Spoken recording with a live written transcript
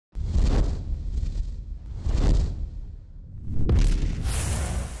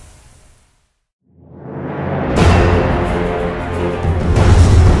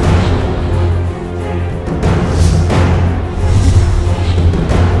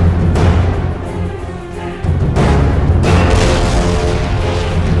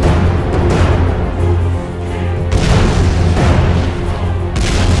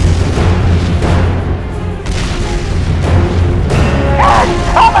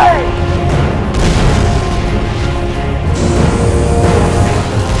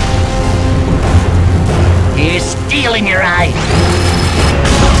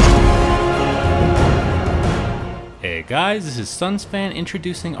guys, this is Sunsfan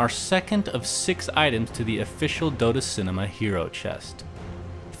introducing our second of 6 items to the official Dotacinema hero chest.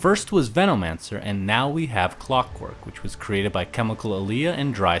 First was Venomancer, and now we have Clockwerk, which was created by Chemical Alia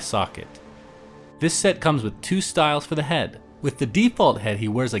and Dry socket. This set comes with 2 styles for the head. With the default head he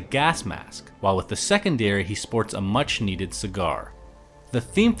wears a gas mask, while with the secondary he sports a much needed cigar. The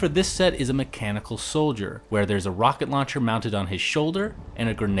theme for this set is a mechanical soldier, where there's a rocket launcher mounted on his shoulder and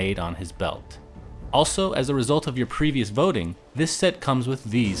a grenade on his belt. Also, as a result of your previous voting, this set comes with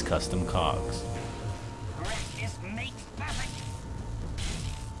these custom cogs.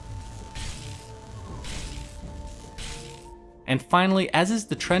 And finally, as is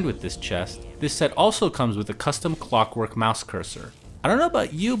the trend with this chest, this set also comes with a custom Clockwerk mouse cursor. I don't know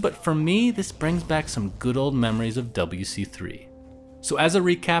about you, but for me, this brings back some good old memories of WC3. So as a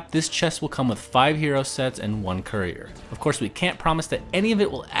recap, this chest will come with 5 hero sets and 1 courier. Of course, we can't promise that any of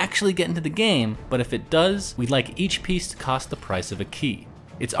it will actually get into the game, but if it does, we'd like each piece to cost the price of a key.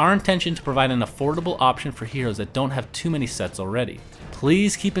 It's our intention to provide an affordable option for heroes that don't have too many sets already.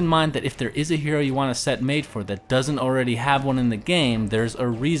 Please keep in mind that if there is a hero you want a set made for that doesn't already have one in the game, there's a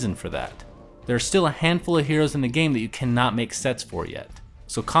reason for that. There are still a handful of heroes in the game that you cannot make sets for yet.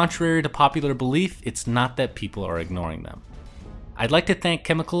 So contrary to popular belief, it's not that people are ignoring them. I'd like to thank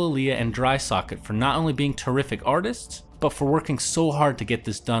Chemical Alia and Dry socket for not only being terrific artists, but for working so hard to get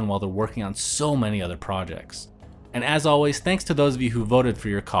this done while they're working on so many other projects. And as always, thanks to those of you who voted for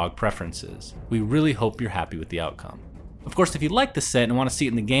your cog preferences. We really hope you're happy with the outcome. Of course, if you like the set and want to see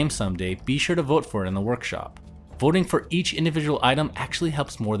it in the game someday, be sure to vote for it in the workshop. Voting for each individual item actually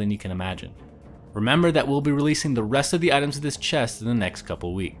helps more than you can imagine. Remember that we'll be releasing the rest of the items of this chest in the next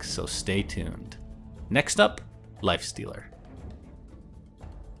couple weeks, so stay tuned. Next up, Lifestealer.